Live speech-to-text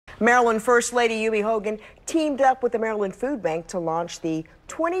Maryland First Lady Yumi Hogan teamed up with the Maryland Food Bank to launch the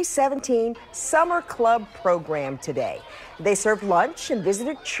 2017 Summer Club program today. They served lunch and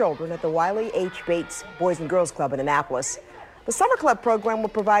visited children at the Wiley H. Bates Boys and Girls Club in Annapolis. The Summer Club program will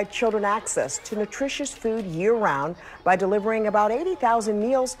provide children access to nutritious food year-round by delivering about 80,000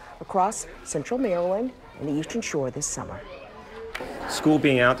 meals across Central Maryland and the Eastern Shore this summer. School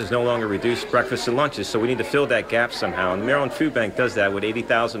being out, there's no longer reduced breakfasts and lunches, so we need to fill that gap somehow. And the Maryland Food Bank does that with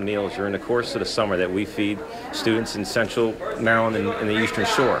 80,000 meals during the course of the summer that we feed students in Central Maryland and the Eastern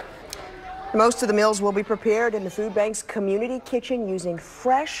Shore. Most of the meals will be prepared in the Food Bank's community kitchen using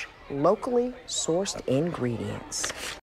fresh, locally sourced ingredients.